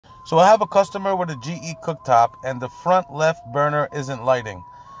So I have a customer with a GE cooktop and the front left burner isn't lighting.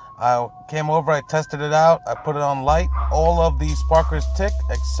 I came over, I tested it out, I put it on light. All of these sparkers tick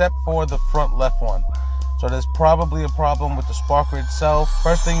except for the front left one. So there's probably a problem with the sparker itself.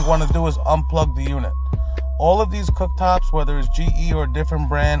 First thing you want to do is unplug the unit. All of these cooktops, whether it's GE or a different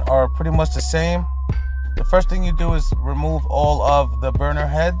brand, are pretty much the same. The first thing you do is remove all of the burner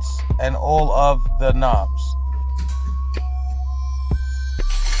heads and all of the knobs.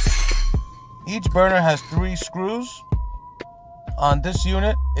 Each burner has 3 screws. On this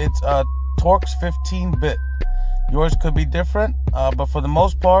unit, it's a Torx 15-bit. Yours could be different, but for the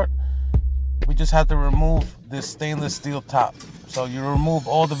most part, we just have to remove this stainless steel top. So you remove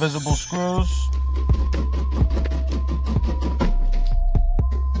all the visible screws.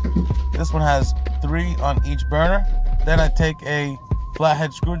 This one has 3 on each burner. Then I take a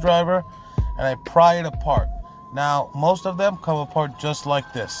flathead screwdriver and I pry it apart. Now, most of them come apart just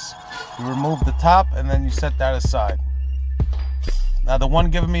like this. You remove the top and then you set that aside. Now, the one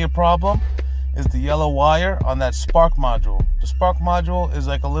giving me a problem is the yellow wire on that spark module. The spark module is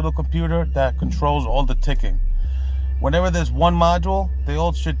like a little computer that controls all the ticking. Whenever there's one module, they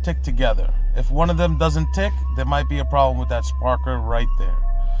all should tick together. If one of them doesn't tick, there might be a problem with that sparker right there.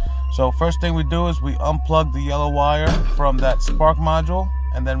 So first thing we do is we unplug the yellow wire from that spark module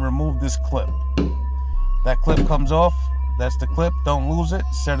and then remove this clip. That clip comes off. That's the clip. Don't lose it.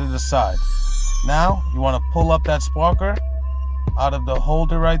 Set it aside. Now you want to pull up that sparker out of the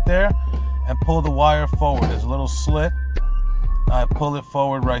holder right there and pull the wire forward. There's a little slit. I pull it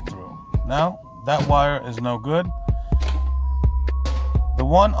forward right through. Now that wire is no good. The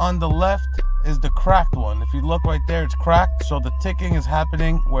one on the left is the cracked one. If you look right there, it's cracked, so the ticking is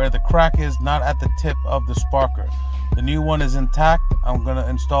happening where the crack is, not at the tip of the sparker. The new one is intact. I'm going to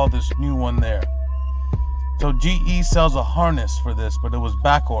install this new one there. So GE sells a harness for this, but it was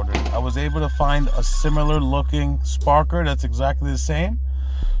back ordered. I was able to find a similar looking sparker that's exactly the same.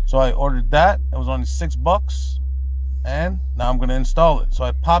 So I ordered that. It was only $6, and now I'm going to install it. So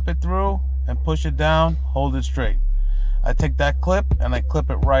I pop it through and push it down, hold it straight. I take that clip and I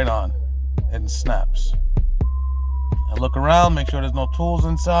clip it right on. It snaps. I look around, make sure there's no tools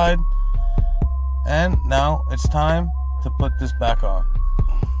inside, and now it's time to put this back on.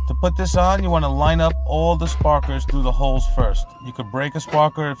 To put this on, you want to line up all the sparkers through the holes first. You could break a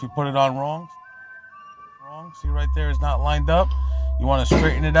sparker if you put it on wrong. See right there, it's not lined up. You want to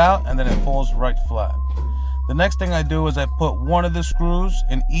straighten it out and then it falls right flat. The next thing I do is I put one of the screws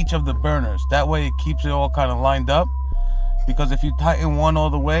in each of the burners. That way it keeps it all kind of lined up. Because if you tighten one all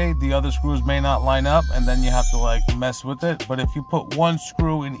the way, the other screws may not line up and then you have to like mess with it. But if you put one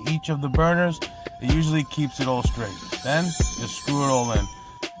screw in each of the burners, it usually keeps it all straight. Then just screw it all in.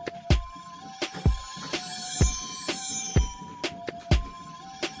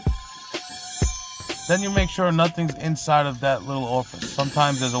 Then you make sure nothing's inside of that little orifice.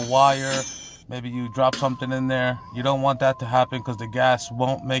 Sometimes there's a wire, maybe you drop something in there. You don't want that to happen because the gas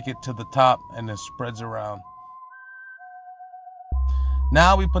won't make it to the top and it spreads around.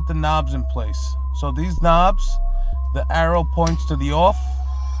 Now we put the knobs in place. So these knobs, the arrow points to the off,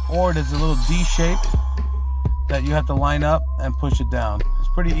 or there's a little D shape that you have to line up and push it down. It's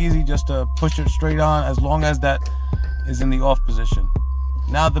pretty easy just to push it straight on as long as that is in the off position.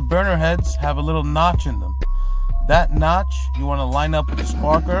 Now the burner heads have a little notch in them. That notch you want to line up with the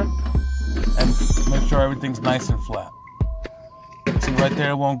sparker and make sure everything's nice and flat. See right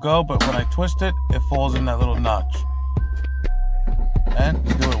there, it won't go, but when I twist it, it falls in that little notch. And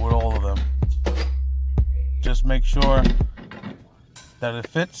you do it with all of them. Just make sure that it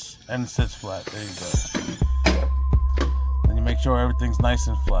fits and it sits flat. There you go. Then you make sure everything's nice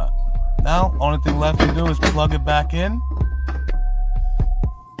and flat. Now, only thing left to do is plug it back in.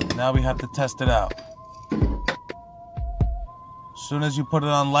 Now we have to test it out. As soon as you put it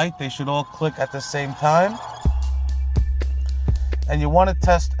on light, they should all click at the same time. And you want to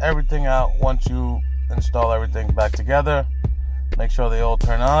test everything out once you install everything back together. Make sure they all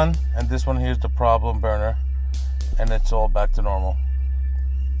turn on. And this one here is the problem burner. And it's all back to normal.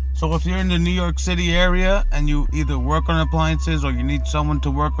 So if you're in the New York City area and you either work on appliances or you need someone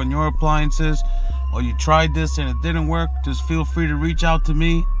to work on your appliances, or you tried this and it didn't work, just feel free to reach out to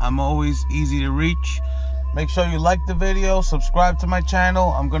me. I'm always easy to reach. Make sure you like the video, subscribe to my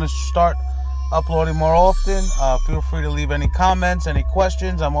channel. I'm going to start uploading more often. Feel free to leave any comments, any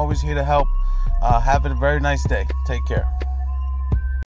questions. I'm always here to help. Have a very nice day. Take care.